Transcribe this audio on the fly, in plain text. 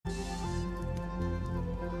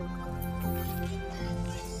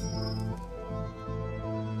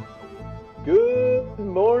Good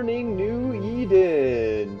morning, New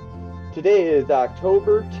Eden. Today is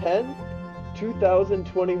October 10th,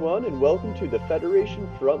 2021, and welcome to the Federation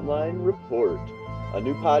Frontline Report, a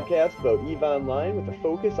new podcast about EVE Online with a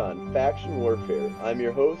focus on faction warfare. I'm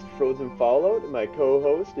your host, Frozen Fallout, and my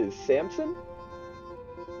co-host is Samson.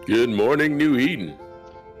 Good morning, New Eden.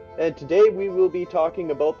 And today we will be talking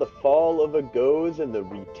about the fall of Agos and the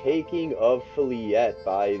retaking of Fliet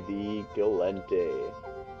by the Gallente.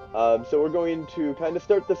 So we're going to kind of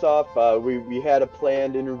start this off. We had a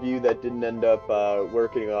planned interview that didn't end up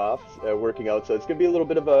working out. So it's going to be a little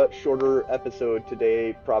bit of a shorter episode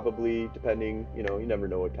today, probably, depending. You never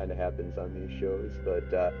know what kind of happens on these shows.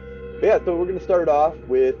 But yeah, so we're going to start off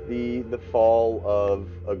with the fall of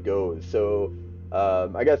Agos. So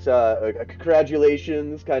I guess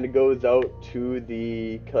congratulations kind of goes out to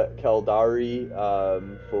the Caldari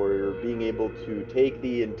for being able to take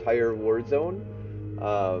the entire war zone.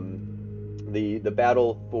 The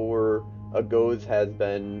battle for Agos has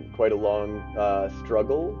been quite a long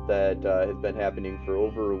struggle that has been happening for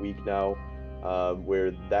over a week now, where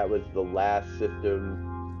that was the last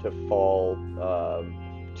system to fall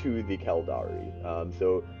to the Caldari.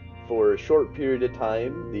 So for a short period of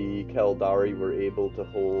time, the Caldari were able to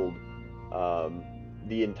hold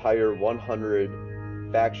the entire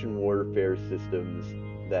 100 faction warfare systems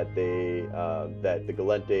that that the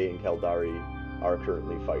Gallente and Caldari are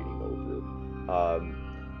currently fighting over.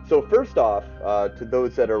 So first off, to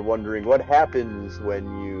those that are wondering, what happens when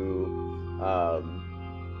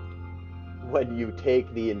you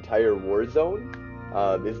take the entire war zone?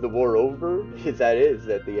 Is the war over? Is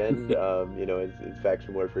that the end? Is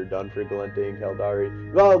faction warfare done for Gallente and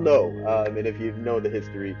Caldari? Well, no. And if you know the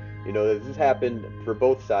history, this has happened for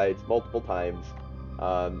both sides multiple times.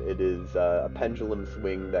 It is a pendulum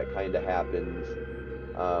swing that kind of happens.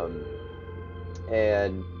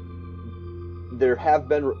 And there have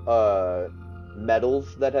been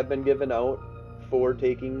medals that have been given out for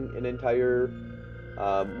taking an entire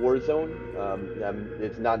war zone.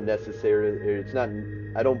 It's not necessary. It's not.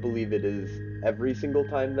 I don't believe it is every single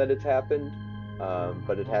time that it's happened,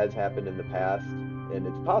 but it has happened in the past, and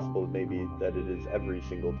it's possible maybe that it is every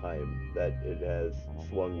single time that it has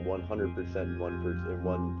swung 100% in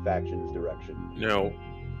one faction's direction. Now,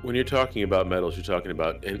 when you're talking about medals, you're talking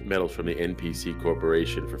about medals from the NPC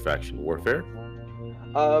Corporation for faction warfare?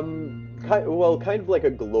 Kind of like a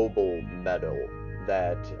global medal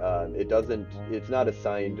that it's not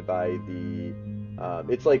assigned by the,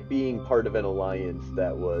 it's like being part of an alliance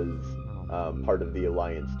that was part of the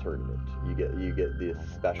alliance tournament. You get this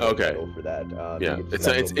special medal for that. Yeah,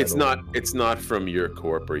 it's not from your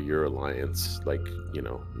corp or your alliance, like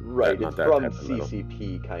Right, it's from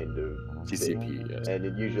CCP kind of CCP, thing. yes. And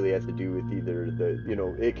it usually has to do with either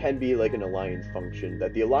it can be like an alliance function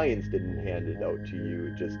that the alliance didn't hand it out to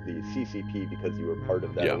you, just the CCP, because you were part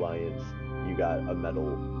of that alliance, you got a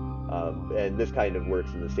medal. And this kind of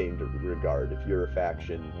works in the same regard. If you're a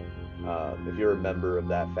faction, if you're a member of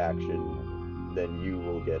that faction, then you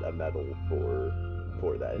will get a medal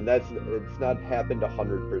for that. And it's not happened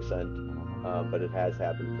 100%, but it has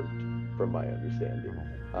happened from my understanding.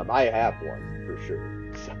 I have one for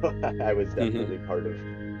sure, so I was definitely part of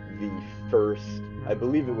the first. I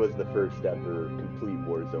believe it was the first ever complete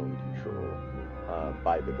war zone control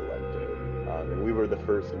by the Gallente, and we were the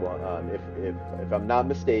first one. If I'm not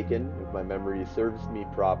mistaken, if my memory serves me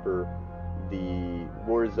proper, the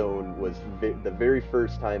war zone was the very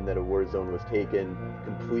first time that a war zone was taken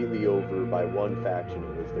completely over by one faction.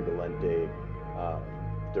 It was the Gallente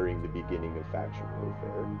during the beginning of faction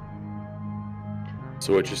warfare.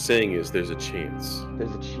 So what you're saying is there's a chance.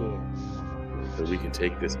 There's a chance. So we can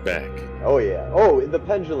take this back. Oh yeah. Oh, the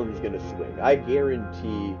pendulum's gonna swing. I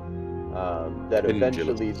guarantee that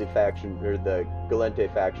eventually the faction, or the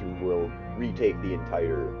Gallente faction, will retake the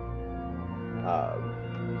entire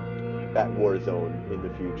that war zone in the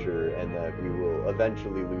future, and that we will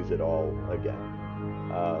eventually lose it all again.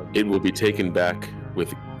 It will be taken back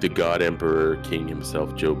with the God Emperor King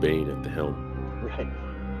himself, Joe Bane, at the helm. Right.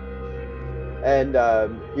 And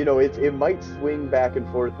it might swing back and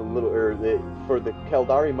forth a little, for the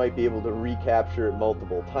Caldari might be able to recapture it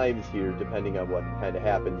multiple times here, depending on what kind of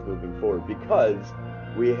happens moving forward, because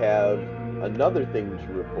we have another thing to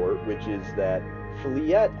report, which is that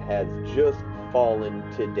Fliet has just fallen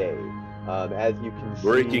today. As you can see,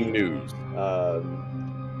 breaking news.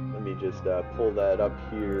 Let me just pull that up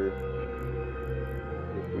here.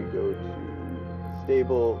 If we go to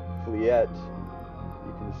stable Fliet,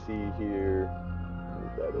 you can see here,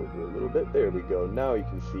 move that over a little bit, there we go, now you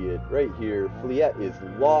can see it right here. Fliet is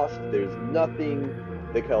lost. There's nothing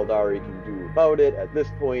the Caldari can do about it. At this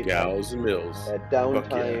point, Gals and Mills. at Fuck yeah.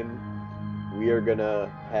 downtime, we are gonna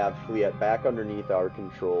have Fleet back underneath our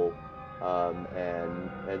control,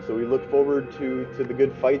 and so we look forward to the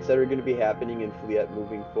good fights that are going to be happening in Fleet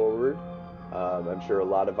moving forward. I'm sure a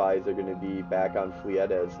lot of eyes are going to be back on Fleet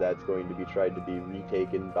as that's going to be tried to be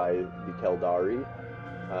retaken by the Keldari.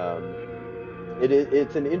 Um,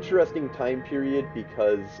 it's an interesting time period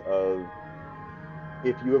because of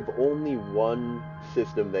if you have only one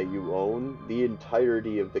system that you own, the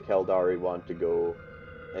entirety of the Keldari want to go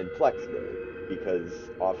and plex there because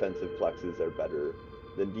offensive plexes are better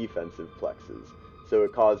than defensive plexes. So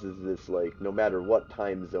it causes this like no matter what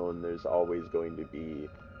time zone, there's always going to be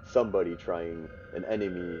somebody trying an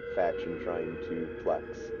enemy faction trying to plex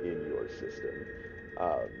in your system.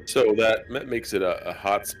 Um, So that makes it a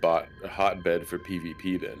hot spot, a hotbed for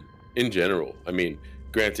PvP then, in general. I mean,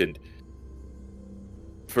 granted,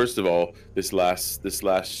 first of all, this last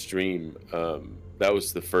stream, that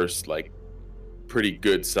was the first like pretty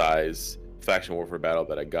good size faction warfare battle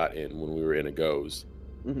that I got in when we were in a goes.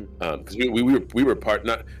 mhm. Because we were part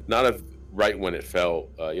not of right when it fell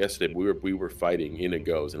yesterday, but we were fighting in a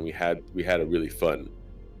goes, and we had a really fun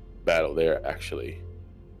battle there actually.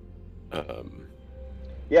 Um,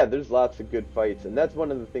 Yeah, there's lots of good fights, and that's one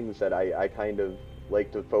of the things that I kind of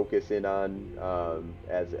like to focus in on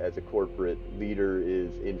as a corporate leader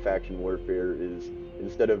is in faction warfare is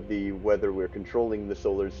instead of the whether we're controlling the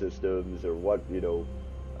solar systems or what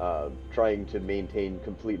trying to maintain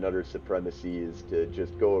complete and utter supremacy is to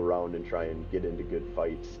just go around and try and get into good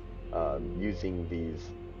fights using these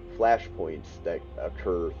flashpoints that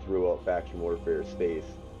occur throughout faction warfare space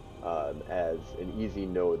as an easy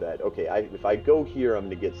know that okay, if I go here, I'm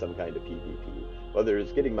going to get some kind of PvP, whether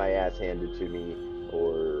it's getting my ass handed to me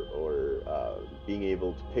or being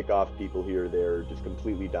able to pick off people here or there, just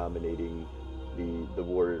completely dominating the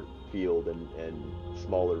war field, and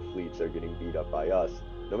smaller fleets are getting beat up by us.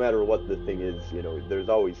 No matter what the thing is, there's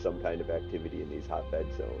always some kind of activity in these hotbed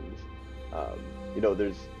zones.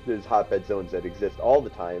 There's hotbed zones that exist all the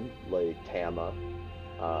time, like Tama.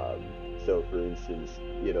 So, for instance,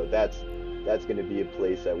 that's going to be a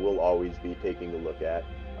place that we'll always be taking a look at.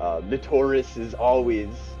 Notoris is always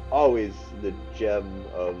the gem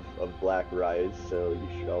of Black Rise, so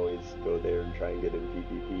you should always go there and try and get in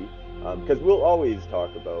PvP. Because we'll always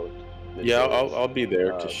talk about Notoris. yeah, I'll be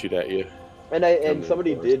there to shoot at you. And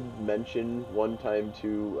somebody did mention one time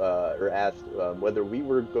to or asked whether we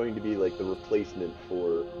were going to be like the replacement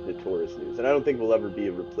for Notoris News, and I don't think we'll ever be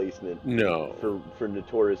a replacement No. for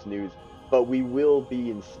Notoris News, but we will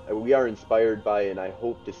be. We are inspired by, and I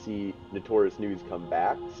hope to see Notoris News come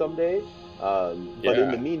back someday. But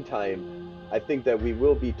in the meantime, I think that we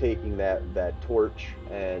will be taking that torch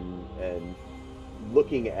and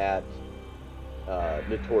looking at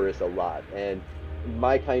Notoris a lot. And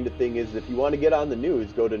my kind of thing is if you want to get on the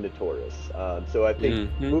news, go to Notoris. So I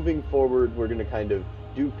think moving forward, we're going to kind of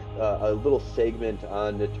do a little segment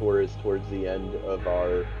on Notoris towards the end of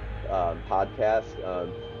our podcast.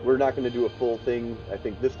 We're not going to do a full thing. I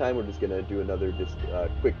think this time we're just going to do another just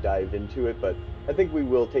quick dive into it. But I think we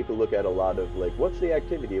will take a look at a lot of like what's the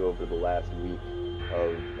activity over the last week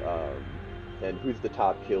of and who's the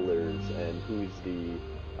top killers and who's the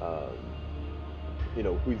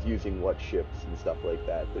who's using what ships and stuff like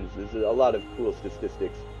that. There's a lot of cool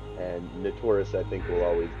statistics, and Notoris I think will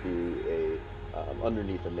always be a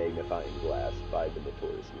underneath a magnifying glass by the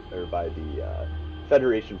Notoris or by the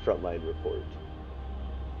Federation Frontline Report.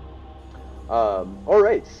 All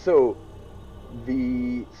right, so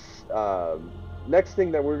the next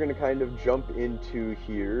thing that we're going to kind of jump into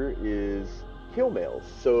here is kill mails.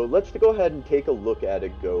 So let's go ahead and take a look at a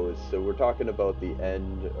goes. So we're talking about the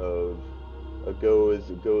end of a goes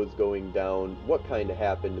going down, what kind of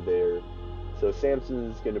happened there. So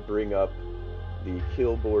Samson's going to bring up the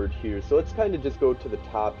kill board here. So let's kind of just go to the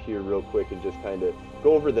top here real quick and just kind of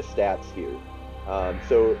go over the stats here.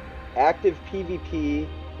 So active PvP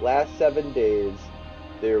last 7 days,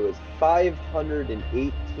 there was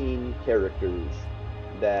 518 characters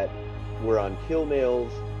that were on kill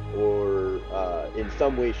mails or in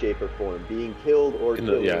some way, shape, or form being killed or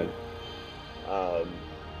killing.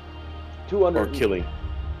 200 or killing.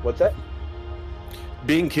 What's that?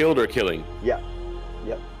 Being killed or killing. Yeah.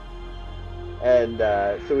 Yep. And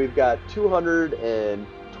so we've got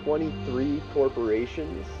 223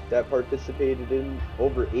 corporations that participated in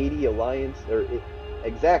over 80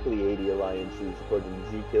 exactly 80 alliances according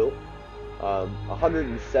to Zkill.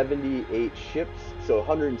 178 ships, so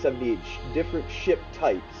 178 different ship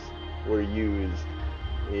types were used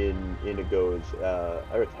in a goes.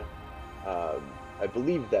 I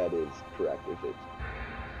believe that is correct. If it's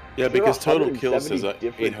Yeah, Is there because total kills 170 is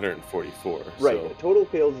different? 844. Right, So total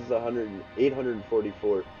kills is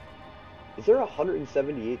 844. Is there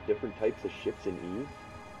 178 different types of ships in Eve?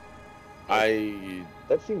 Like I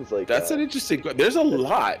that seems like that's an interesting. There's a that's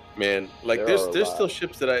lot, man. Like there are a there's still lot.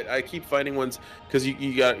 ships that I keep finding ones because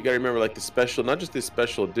you got to remember like the special, not just the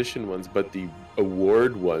special edition ones, but the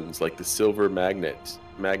award ones like the silver magnate,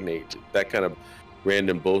 that kind of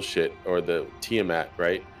random bullshit, or the Tiamat,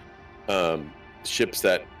 right? Um, Ships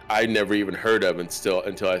that I never even heard of until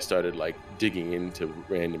I started like digging into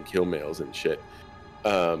random kill mails and shit.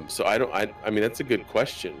 So I don't. I mean that's a good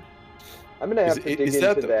question. I'm gonna Is have to dig is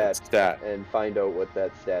that into the that stat? and find out what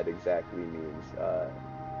that stat exactly means.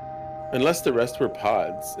 Unless the rest were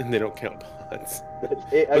pods and they don't count pods.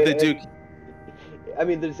 That's it. But they do. I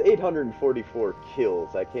mean, there's 844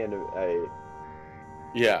 kills. I can't.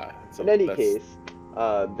 Yeah. In So any that's case,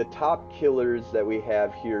 the top killers that we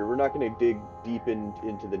have here, we're not going to dig deep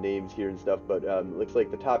into the names here and stuff, but looks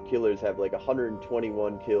like the top killers have like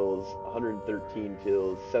 121 kills, 113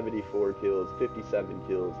 kills, 74 kills, 57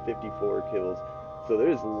 kills, 54 kills. So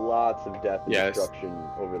there's lots of death and yes. destruction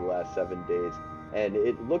over the last 7 days. And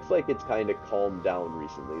it looks like it's kind of calmed down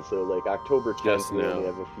recently. So like October 10th, Just we only now.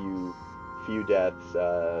 have a few deaths,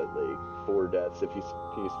 like 4 deaths. If you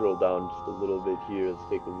can you scroll down just a little bit here, let's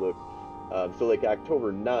take a look. So like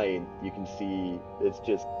October 9th, you can see it's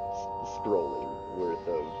just scrolling worth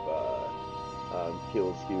of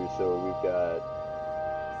kills here. So we've got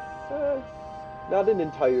not an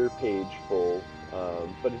entire page full,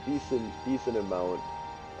 but a decent amount.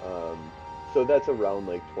 So that's around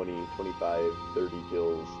like 20, 25, 30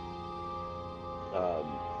 kills. Um,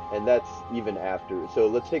 and that's even after. So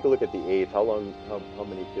let's take a look at the 8th. How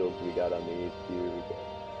many kills we got on the 8th here? We got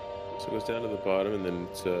So it goes down to the bottom and then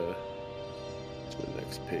it's to the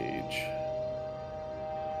next page.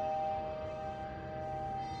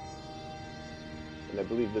 and I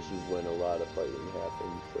believe this is when a lot of fighting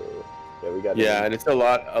happens. So yeah, we got Yeah, and it's a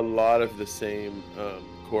lot of the same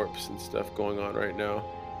corpse and stuff going on right now.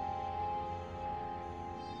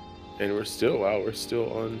 And we're still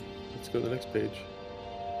on. Let's go to the next page.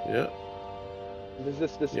 Yeah. Does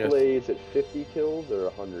this display, is it 50 kills or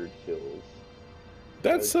 100 kills?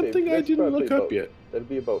 That's something I didn't look up yet. That'd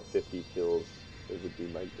be about 50 kills. It would be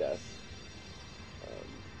my guess.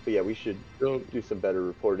 But yeah, we should do some better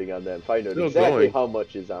reporting on that and find out exactly how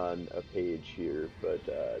much is on a page here. But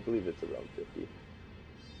I believe it's around 50.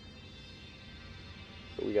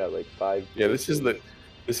 So we got like 5. Yeah, this feels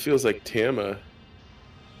like Tama.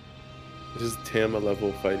 This is Tama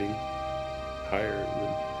level fighting. Higher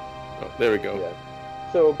than. Oh, there we go. Yeah.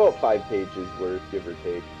 So about 5 pages worth, give or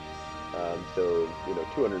take. So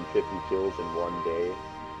 250 kills in one day.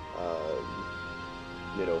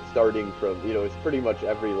 Starting from it's pretty much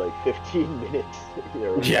every like 15 minutes.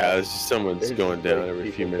 Yeah, it's just someone's going down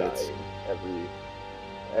every few minutes. Every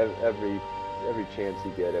chance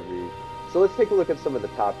you get. So let's take a look at some of the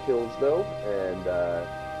top kills though, and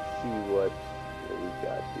see what we've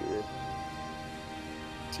got here.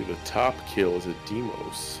 See, the top kill is a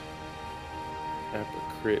Deimos.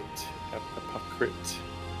 Apocrypt.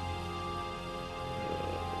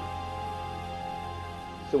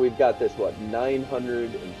 So we've got this,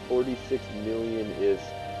 946 million is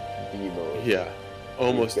Deimos. Yeah,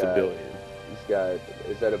 almost a billion. He's got,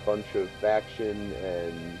 is that a bunch of faction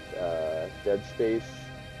and Dead Space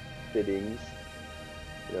fittings?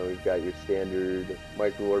 We've got your standard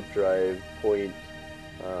micro warp drive, point,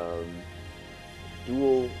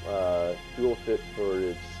 dual fit for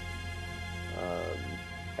its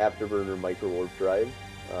afterburner micro warp drive.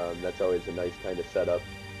 That's always a nice kind of setup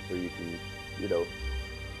where you can,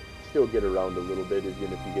 still get around a little bit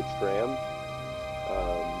even if you get scrammed.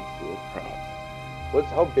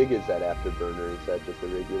 How big is that afterburner? Is that just a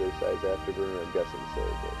regular size afterburner? I'm guessing so.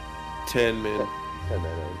 But 10 men. 10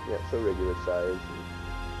 men. Yeah, so regular size.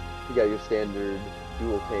 And you got your standard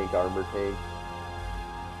dual tank armor tank.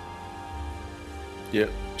 Yep,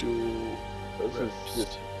 dual. So this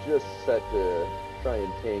is just set to try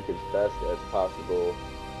and tank as best as possible.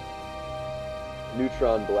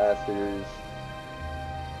 Neutron blasters.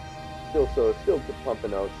 Still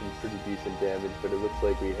pumping out some pretty decent damage, but it looks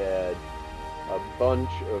like we had a bunch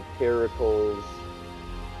of caracals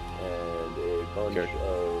and a bunch of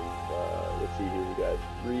let's see here, we got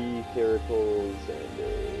 3 caracals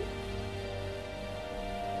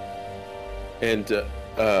and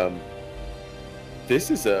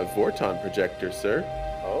this is a Vorton projector, sir.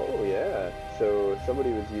 Oh yeah, so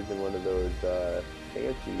somebody was using one of those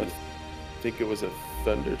fancy. I think it was a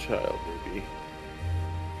Thunderchild, maybe.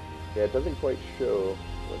 Yeah, it doesn't quite show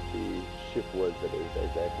what the ship was that is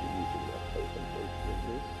exactly using that type,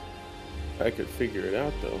 unfortunately. I could figure it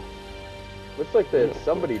out though. Looks like that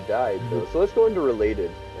somebody died though. So let's go into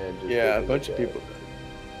related and just Yeah, a bunch of people.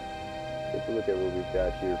 Take a look at what we've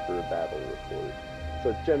got here for a battle report. So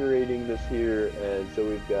it's generating this here, and so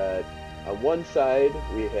we've got on one side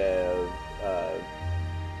we have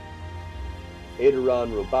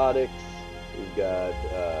Aderon Robotics, we've got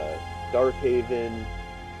Darkhaven,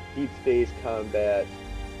 Deep Space Combat,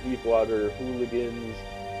 Deepwater Hooligans,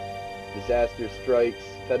 Disaster Strikes,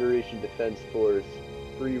 Federation Defense Force,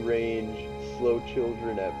 Free Range, Slow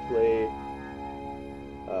Children at Play,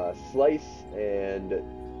 Slice, and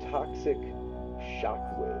Toxic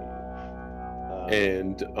Shockwave.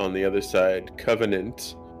 And on the other side,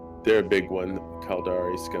 Covenant, they're a big one.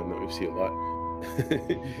 Caldari scum that we see a lot.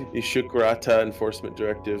 Ishukrata Enforcement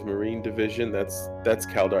Directive, Marine Division. That's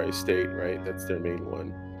Caldari State, right? That's their main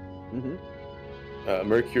one.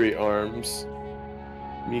 Mercury Arms,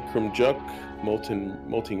 Mikrum Juk,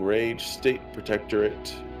 Molting Rage, State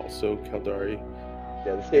Protectorate, also Caldari.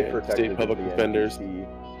 Yeah, the State Protectorate. State Public the Defenders. NPC.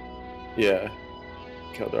 Yeah,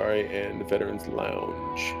 Caldari and the Veterans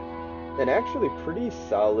Lounge. And actually pretty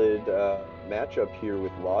solid matchup here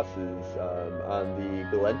with losses. On the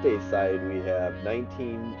Galente side, we have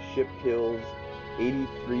 19 ship kills,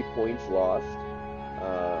 83 points lost,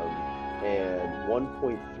 and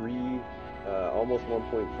 1.3, almost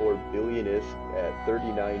 1.4 billion ISK at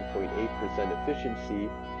 39.8% efficiency.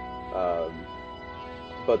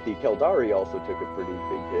 But the Caldari also took a pretty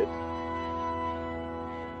big hit.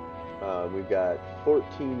 We've got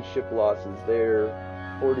 14 ship losses there,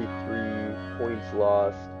 43 points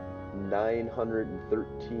lost,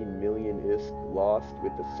 913 million ISK lost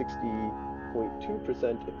with a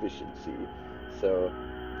 60.2% efficiency. So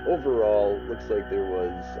overall, looks like there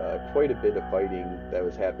was quite a bit of fighting that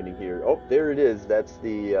was happening here. Oh, there it is. That's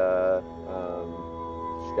the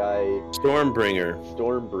Sky Stormbringer.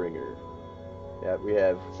 Yeah,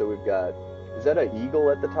 we've got, is that an eagle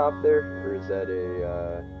at the top there, or is that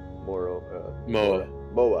a Moa?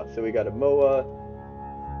 Moa. So we got a Moa,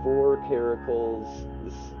 4 caracals.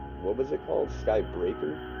 This, what was it called?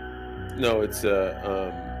 Skybreaker? No, it's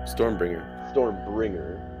Stormbringer.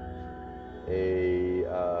 Stormbringer. A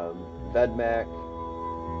Vedmak,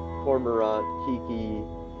 Cormorant, Kiki,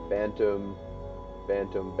 Bantam.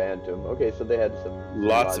 Okay, so they had some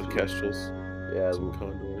lots of Kestrels. Yeah, some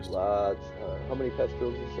Condors. Lots. How many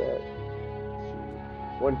Kestrels is that?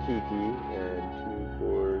 1 Kiki and 2,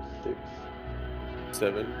 4, 6,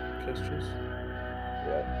 7 Kestrels.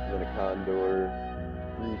 Yeah, and then a Condor,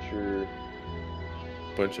 Breacher.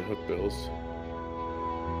 Bunch of Hookbills.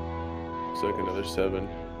 Looks like another 7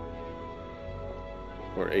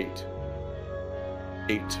 or 8.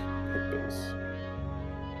 8 Hookbills.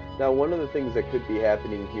 Now, one of the things that could be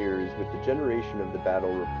happening here is with the generation of the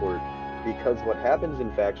battle report, because what happens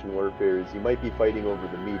in faction warfare is you might be fighting over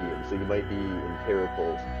the medium, so you might be in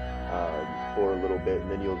caracals for a little bit,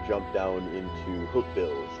 and then you'll jump down into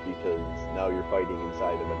hookbills because now you're fighting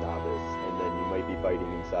inside of a novice, and then you might be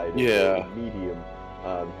fighting inside of a medium.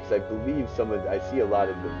 Because I believe I see a lot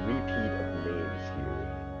of the repeat of names here.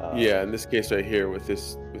 Yeah, in this case right here with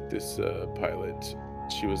this pilot,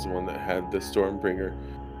 she was the one that had the Stormbringer,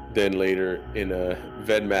 then later in a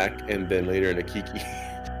Vedmak, and then later in a Kiki.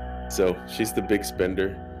 So she's the big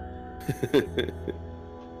spender.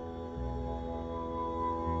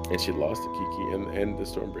 And she lost the Kiki and the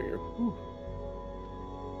Stormbringer. Whew.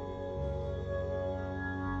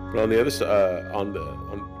 But on the other side,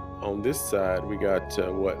 on this side, we got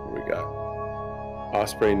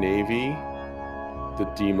Osprey Navy, the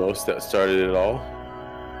Demos that started it all.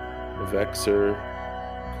 Vexer,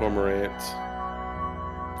 Cormorant,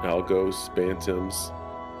 Algos, Bantams,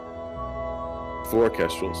 4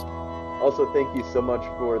 Kestrels. Also, thank you so much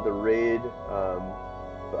for the raid,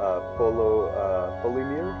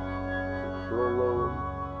 Folomir?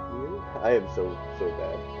 I am so bad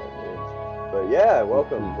at names. But yeah,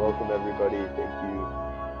 welcome everybody. Thank you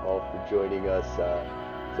all for joining us.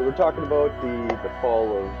 So we're talking about the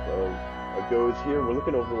fall of Agos here. We're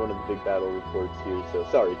looking over one of the big battle reports here. So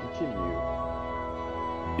sorry, continue.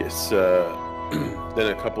 Yes, then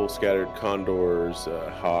a couple scattered Condors,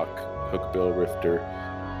 Hawk, Hookbill, Rifter,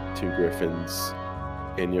 2 Griffins,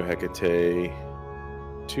 Inyo Hecate,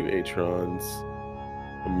 2 Atrons,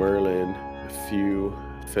 a Merlin, a few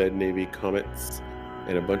Fed Navy Comets,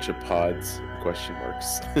 and a bunch of pods, question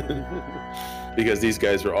marks. Because these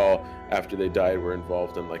guys were all, after they died, were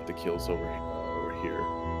involved in like the kills over here.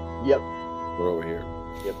 Yep. Or over here.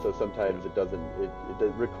 Yep, so sometimes it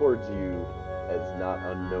records you as not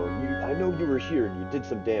unknown. I know you were here and you did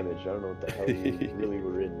some damage. I don't know what the hell you really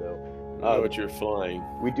were in though. I know what you're flying.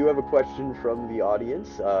 We do have a question from the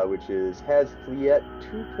audience, which is, has Fleet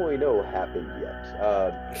 2.0 happened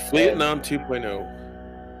yet? Vietnam 2.0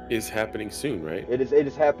 is happening soon, right? It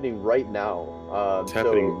is happening right now. It's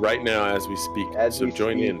happening right now as we speak. As so we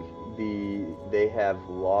join speak, in. they have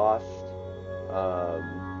lost.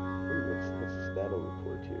 What's this battle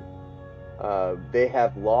report here? They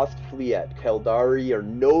have lost Fleet. Caldari are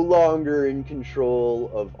no longer in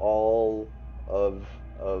control of all of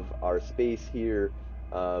our space here.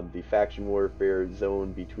 The faction warfare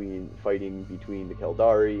zone fighting between the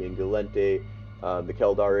Caldari and Gallente. The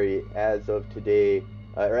Caldari, as of today,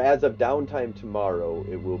 or as of downtime tomorrow,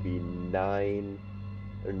 it will be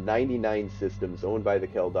 99 systems owned by the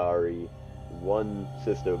Caldari, 1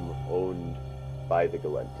 system owned by the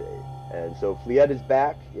Gallente. And so Fleet is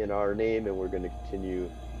back in our name, and we're going to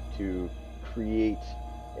continue to create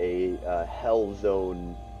a hell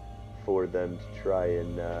zone for them to try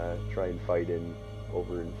and fight in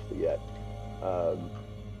over in Fleet.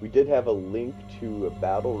 We did have a link to a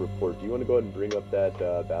battle report. Do you want to go ahead and bring up that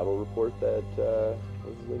battle report that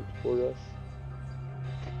was linked for us?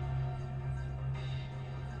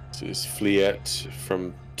 So this Fleet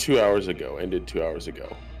from 2 hours ago, ended 2 hours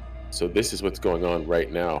ago. So this is what's going on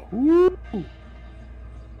right now. Woo! What's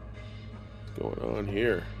going on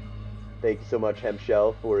here? Thank you so much,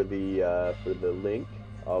 Hemshell, for the link.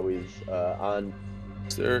 Always on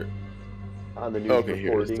Sir. On the news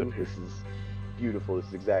reporting. This is beautiful. This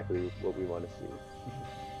is exactly what we want to see.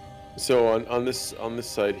 So on this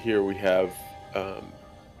side here we have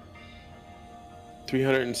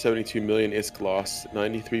 372 million ISK lost,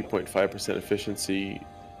 93.5% efficiency,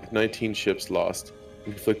 19 ships lost,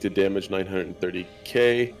 inflicted damage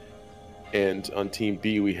 930k, and on Team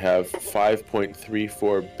B we have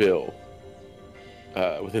 5.34 bill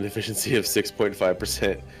with an efficiency of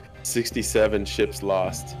 6.5%, 67 ships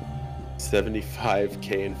lost,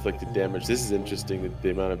 75k inflicted damage. This is interesting,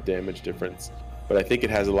 the amount of damage difference, but I think it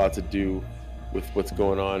has a lot to do with what's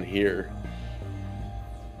going on here.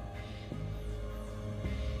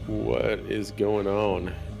 What is going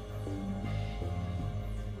on?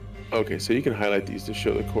 Okay, so you can highlight these to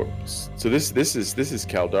show the corpse. So this is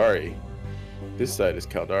Caldari. This side is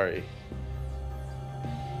Caldari. I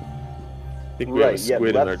think we have a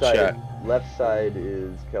squid in our chat. Left side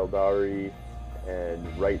is Caldari, and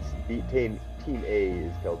team A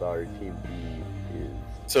is Caldari. Team B is.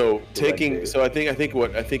 So taking. So I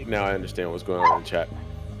think now I understand what's going on in chat.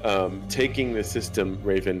 Taking the system,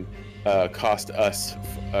 Raven, cost the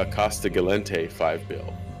Gallente 5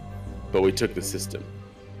 bill, but we took the system.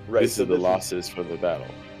 Right. This is the losses from the battle.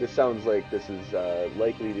 This sounds like this is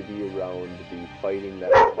likely to be around the fighting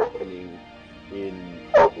that's happening in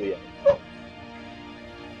Fleet.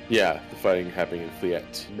 Yeah, the fighting happening in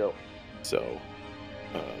Fleet. No. So,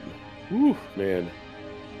 whew, man,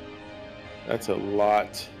 that's a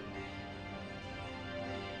lot.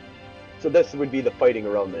 So this would be the fighting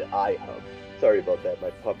around the iHub. Sorry about that, my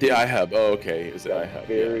puppy. The iHub. Oh, okay. Is it iHub?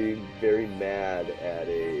 Very mad at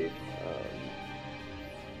a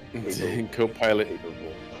co-pilot.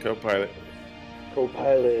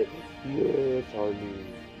 Yes, Army.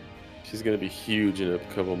 She's gonna be huge in a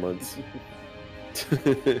couple months.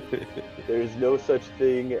 There's no such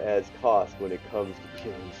thing as cost when it comes to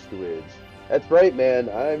killing squids. That's right, man.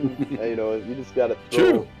 You just gotta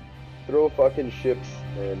throw fucking ships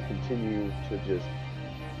and continue to just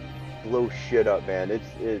blow shit up, man. It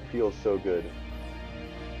feels so good.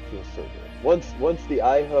 It feels so good. Once the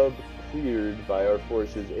iHub cleared by our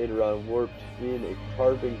forces, Aderon warped in a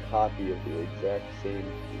carbon copy of the exact same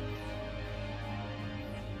fleet.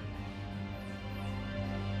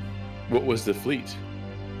 What was the fleet?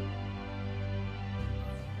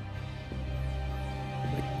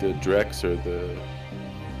 Like the Drex or the...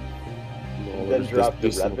 Then drop the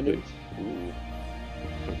Revenant. Ooh,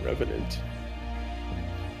 the Revenant.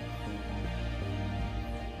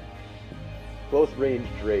 Close range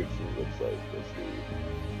Drakes, it looks like.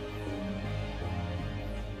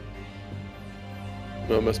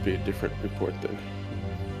 Well, it must be a different report then.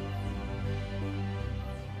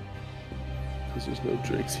 Because there's no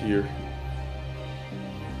Drakes here.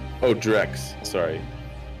 Oh, Drex. Sorry.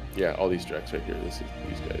 Yeah, all these Drex right here. These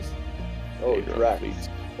guys. Oh, Drex.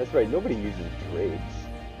 That's right. Nobody uses Drakes.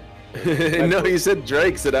 No, you said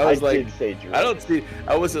Drakes, and I was like, did say Drakes. I don't see.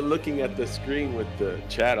 I wasn't looking at the screen with the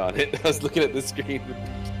chat on it. I was looking at the screen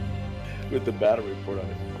with the battle report on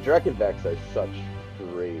it. Drakkenbacks are such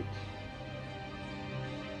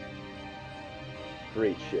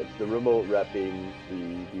great ships. The remote repping,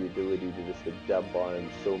 the ability to just dump on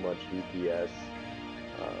so much DPS.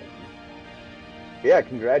 Yeah,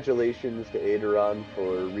 congratulations to Aderon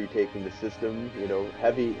for retaking the system. You know,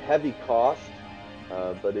 heavy cost,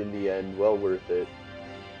 but in the end, well worth it.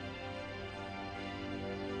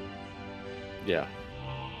 Yeah.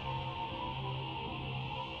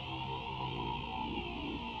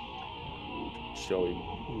 Shall we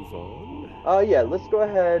move on? Yeah, let's go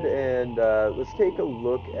ahead and let's take a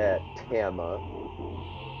look at Tama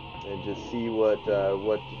and just see what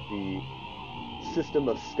the system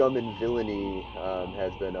of scum and villainy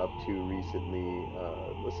has been up to recently.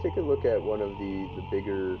 Let's take a look at one of the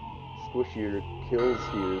bigger, squishier kills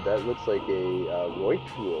here. That looks like a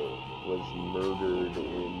Roytuel was murdered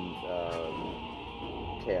in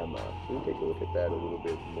Tama. Should we take a look at that a little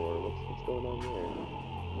bit more? What's going on there?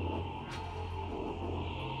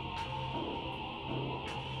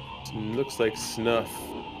 Looks like Snuff.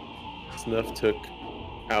 Snuff took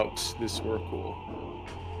out this Oracle,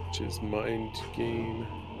 which is Mind Game.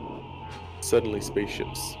 Suddenly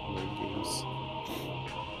spaceships. Mind games.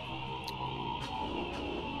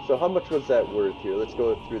 So how much was that worth here? Let's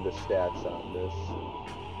go through the stats on this.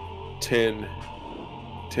 10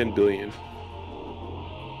 billion.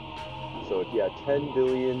 So yeah, 10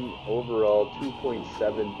 billion overall,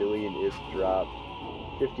 2.7 billion is dropped,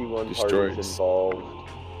 51 Destroyed. parties involved.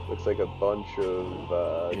 Looks like a bunch of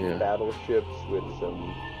battleships with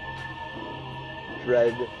some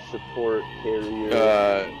Dread support carriers.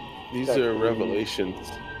 These are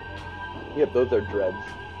Revelations. Yep, those are Dreads.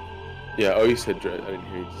 Yeah, oh, you said Dread. I didn't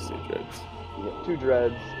hear you say Dreads. Yeah, 2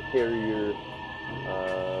 Dreads, a carrier,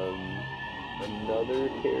 another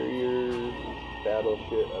carrier, a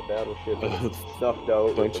battleship snuffed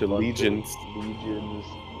out. Bunch of legions. Legions.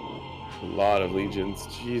 A lot of legions.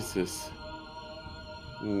 Jesus.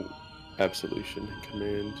 Ooh, Absolution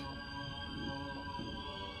Command.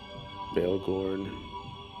 Baelgorn.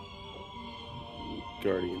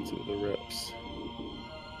 Guardians of the Reps.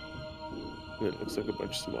 And it looks like a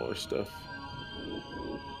bunch of smaller stuff.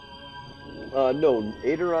 No,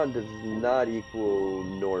 Aderon does not equal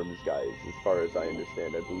Norm's guys, as far as I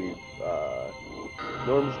understand. I believe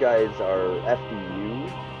Norm's guys are FDU,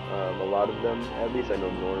 a lot of them, at least. I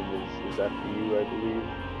know Norm is FDU, I believe.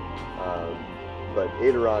 But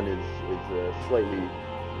Aderon is a slightly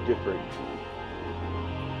different,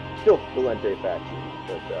 still Valente faction,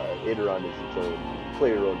 but Aderon is its own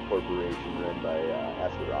player-owned corporation run by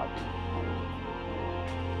Asteraki.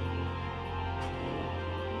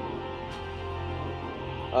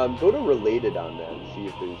 Go to related on that and see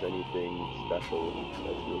if there's anything special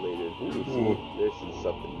that's related. Ooh, see, this is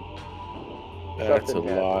something. That's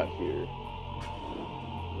something a lot here.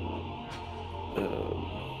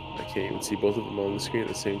 I can't even see both of them on the screen at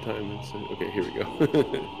the same time. Okay, here we go.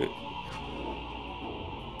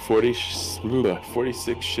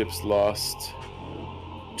 46 ships lost,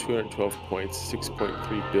 212 points,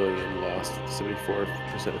 6.3 billion lost,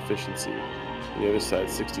 74% efficiency. On the other side,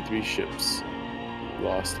 63 ships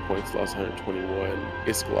lost, points lost 121.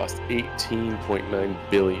 ISK lost 18.9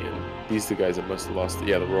 billion. These are the guys that must have lost.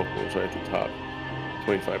 Yeah, the Royal was right at the top,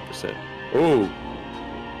 25%. Oh,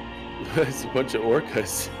 that's a bunch of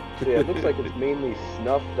orcas. Yeah, it looks like it's mainly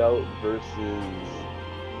snuffed out versus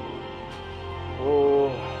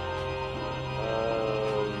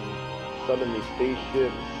suddenly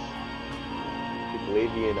spaceships,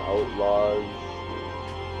 Pyglavian outlaws.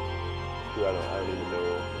 I don't even know.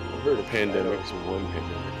 I've heard of pandemics. One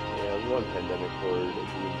pandemic. Yeah, one pandemic horde.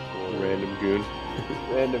 Random goon.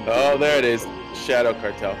 Random. Oh, there it is. Shadow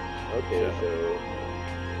Cartel. Okay,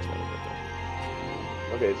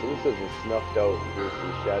 Okay, so this is a snuffed out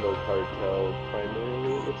versus Shadow Cartel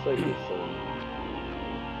primarily. It looks like there's some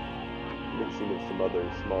mixing of some other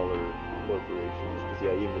smaller corporations. Because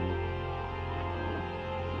yeah, even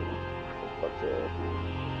a bunch of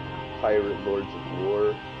pirate lords of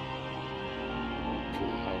war.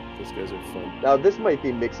 Wow, those guys are fun. Now this might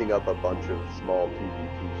be mixing up a bunch of small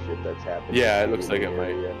PvP shit that's happening. Yeah, it looks like it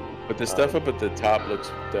might. But the stuff up at the top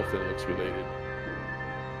definitely looks related.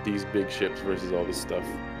 These big ships versus all this stuff.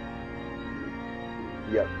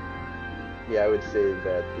 Yep. Yeah, I would say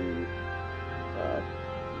that the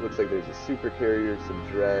looks like there's a super carrier, some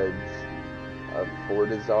dreads, a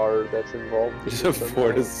Fortizar that's involved. There's a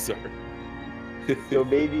Fortizar. So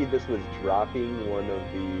maybe this was dropping one of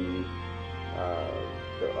the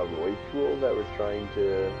a Roytuel that was trying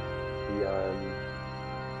to be on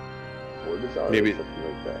Fortizar, maybe or something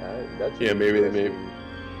like that. That's maybe they may.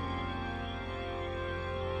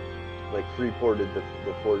 Like freeported the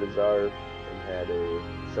Fortizar and had a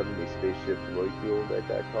suddenly spaceship Roytuel that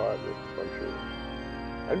got caught with a bunch of.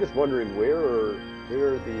 I'm just wondering where are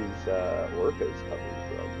these orcas coming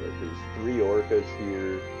from? Like, there's 3 orcas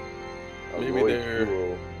here. Maybe Roy they're...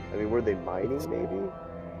 Tool. I mean, were they mining maybe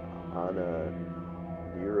on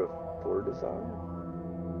near a Fortizar?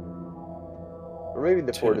 Or maybe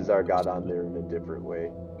the Fortizar got on there in a different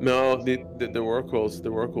way. No, the Oracles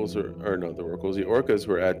are no, the Oracles, the Orcas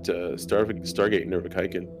were at Stargate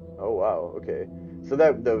Nurvikaiken. Oh wow, okay. So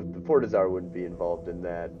that the Fortizar wouldn't be involved in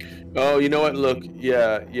that. Oh, you know what? Look,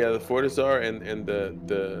 yeah, the Fortizar and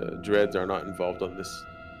the Dreads are not involved on this.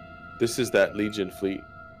 This is that Legion fleet.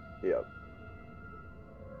 Yep.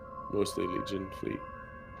 Mostly Legion fleet.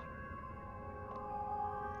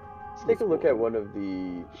 Let's take a look at one of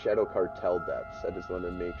the Shadow Cartel deaths. I just want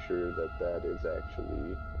to make sure that that is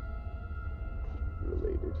actually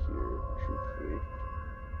related here, truthfully.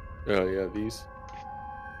 Oh yeah, these.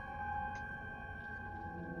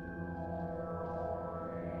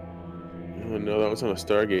 Oh no, that was on a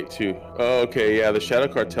Stargate too. Oh, okay, yeah, the Shadow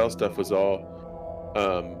Cartel stuff was all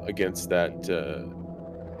against that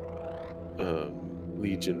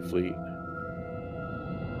Legion fleet.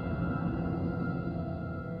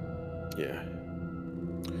 Yeah.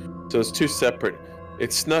 So it's two separate.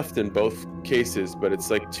 It's snuffed in both cases, but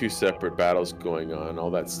it's like two separate battles going on.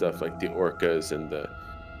 All that stuff, like the Orcas and the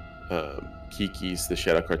Kikis, the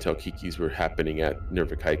Shadow Cartel Kikis, were happening at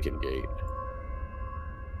Nurvikaiken Gate.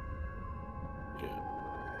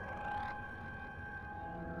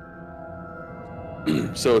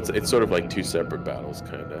 Yeah. So it's sort of like two separate battles,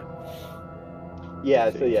 kind of.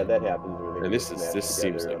 Yeah. So yeah, that happens where they and this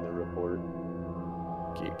seems like on the report.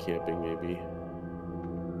 Gate camping, maybe.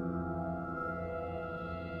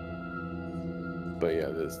 But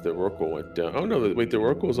yeah, the Oracle went down. Oh no, wait, the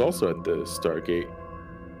Oracle was also at the Stargate.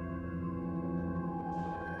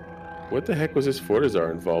 What the heck was this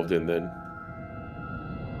Fortizar involved in then?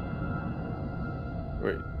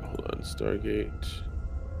 Right, hold on, Stargate.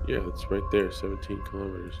 Yeah, it's right there, 17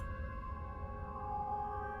 kilometers.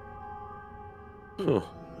 Huh.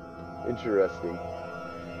 Interesting.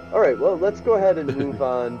 All right, well, let's go ahead and move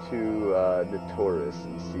on to Notoris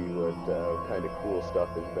and see what kind of cool stuff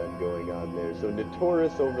has been going on there. So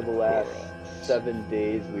Notoris, over the last 7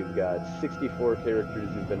 days, we've got 64 characters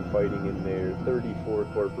who've been fighting in there, 34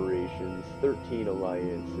 corporations, 13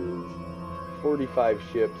 alliances, 45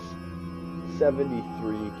 ships,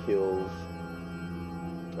 73 kills.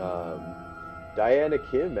 Diana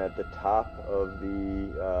Kim at the top of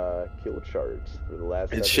the kill charts for the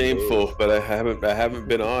last. It's shameful, days. but I haven't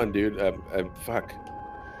been on, dude. Fuck.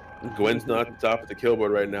 Gwen's not at the top of the kill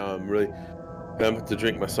board right now. I'm to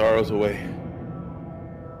drink my sorrows away.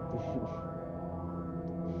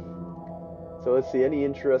 So let's see, any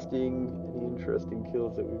interesting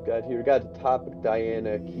kills that we've got here. We got the top of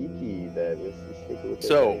Diana Kiki. Let's take a look at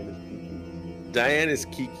Diana's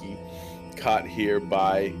Kiki caught here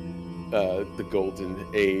by the Golden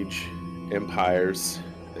Age empires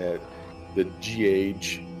at the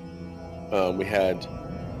G-Age. We had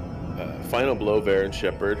Final Blow, Varen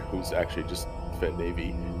Shepherd, who's actually just Fed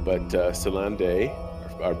Navy, but Salande,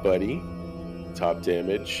 our buddy, top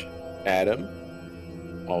damage. Adam,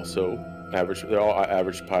 also average. They're all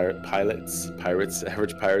average pilots.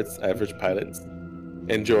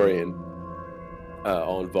 And Jorian,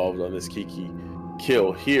 all involved on this Kiki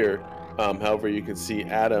kill here. However, you can see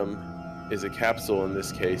Adam is a capsule in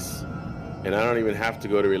this case, and I don't even have to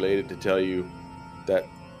go to Related to tell you that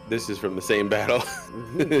this is from the same battle.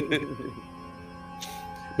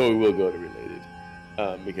 But we will go to Related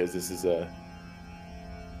because this is a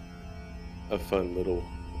fun little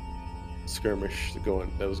skirmish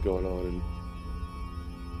that was going on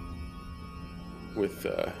with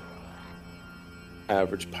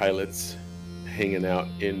average pilots hanging out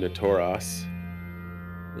in Notoros.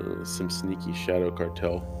 Some sneaky Shadow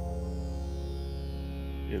Cartel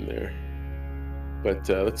in there. But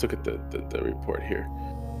let's look at the report here.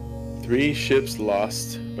 3 ships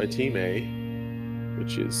lost by Team A,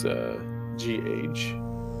 which is G-Age.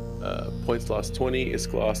 Points lost 20,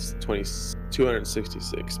 ISK lost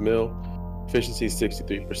 266 mil, efficiency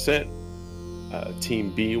 63%.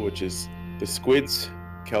 Team B, which is the Squids,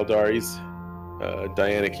 Kaldaris,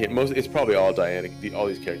 Diana Kim. It's probably all Diana. All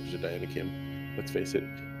these characters are Diana Kim. Let's face it.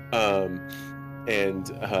 And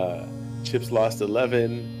ships lost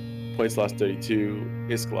 11, points lost 32,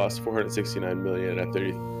 ISK lost 469 million at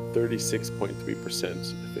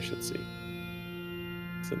 36.3% efficiency.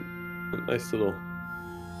 It's a nice little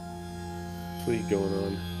fleet going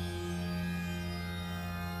on.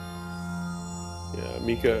 Yeah,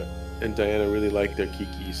 Mika and Diana really like their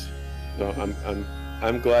Kikis. So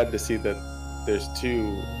I'm glad to see that there's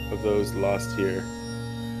 2 of those lost here.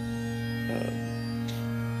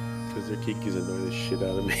 Because their Kikis annoy the shit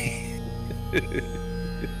out of me.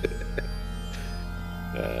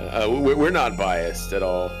 We're not biased at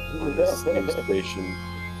all on this news station.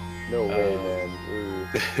 No way, man.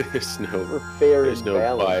 There's We're fair there's and no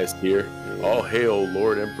balanced. bias here. Yeah. All hail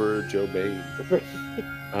Lord Emperor Joe Bane.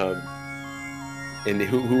 And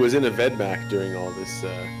who was in a Vedmak during all this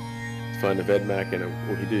fun. A Vedmak, and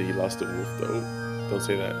he lost a wolf though. Don't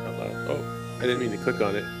say that out loud. Oh, I didn't mean to click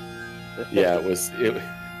on it. Yeah,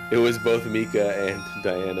 it was both Mika and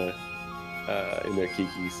Diana in their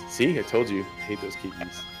kikis. See, I told you, I hate those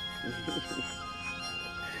kikis.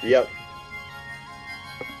 Yep.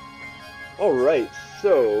 All right,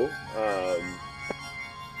 so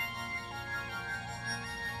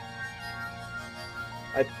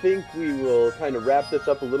I think we will kind of wrap this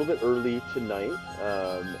up a little bit early tonight,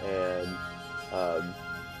 and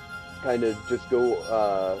kind of just go,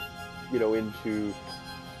 into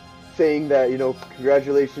saying that,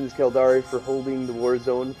 congratulations, Keldari, for holding the war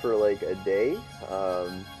zone for like a day.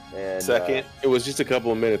 And second, it was just a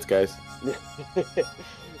couple of minutes, guys.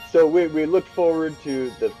 So we look forward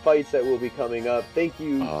to the fights that will be coming up. Thank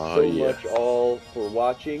you much all for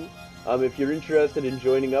watching. If you're interested in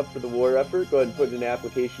joining up for the war effort, go ahead and put an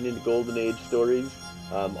application into Golden Age Stories.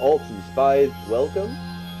 Alts and Spies, welcome.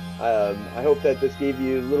 I hope that this gave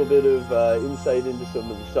you a little bit of insight into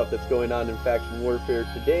some of the stuff that's going on in faction warfare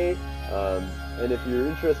today. And if you're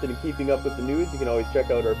interested in keeping up with the news, you can always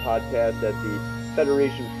check out our podcast at the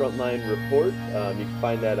Federation Frontline Report. You can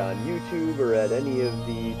find that on YouTube or at any of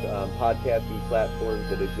the podcasting platforms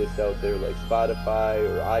that exist out there, like Spotify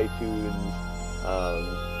or iTunes.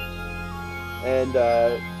 And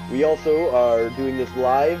we also are doing this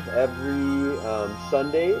live every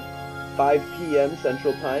Sunday, 5 p.m.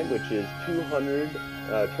 Central Time, which is 2200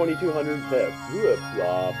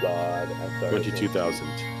 blah blah. I'm sorry. 22,000.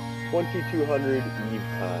 2200 Eve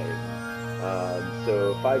time.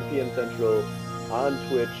 So 5 p.m. Central on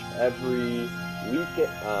Twitch every week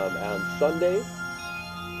on Sunday.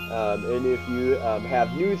 And if you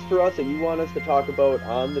have news for us that you want us to talk about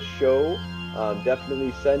on the show,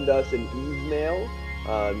 definitely send us an email.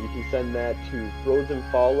 You can send that to Frozen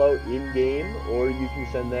Fallout in-game, or you can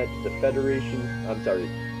send that to the Federation. The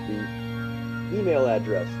email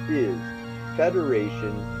address is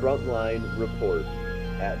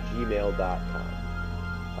federationfrontlinereport@gmail.com.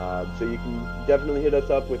 So you can definitely hit us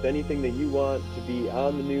up with anything that you want to be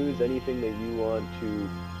on the news, anything that you want to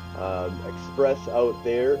express out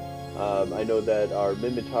there. I know that our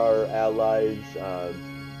Minmatar allies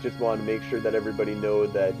just want to make sure that everybody know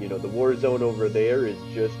that, the war zone over there is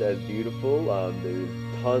just as beautiful. There's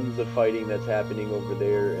tons of fighting that's happening over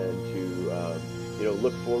there, and to,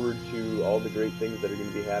 look forward to all the great things that are going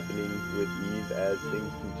to be happening with Eve as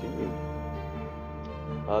things continue.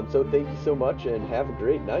 So thank you so much, and have a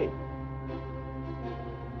great night.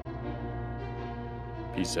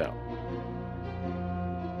 Peace out.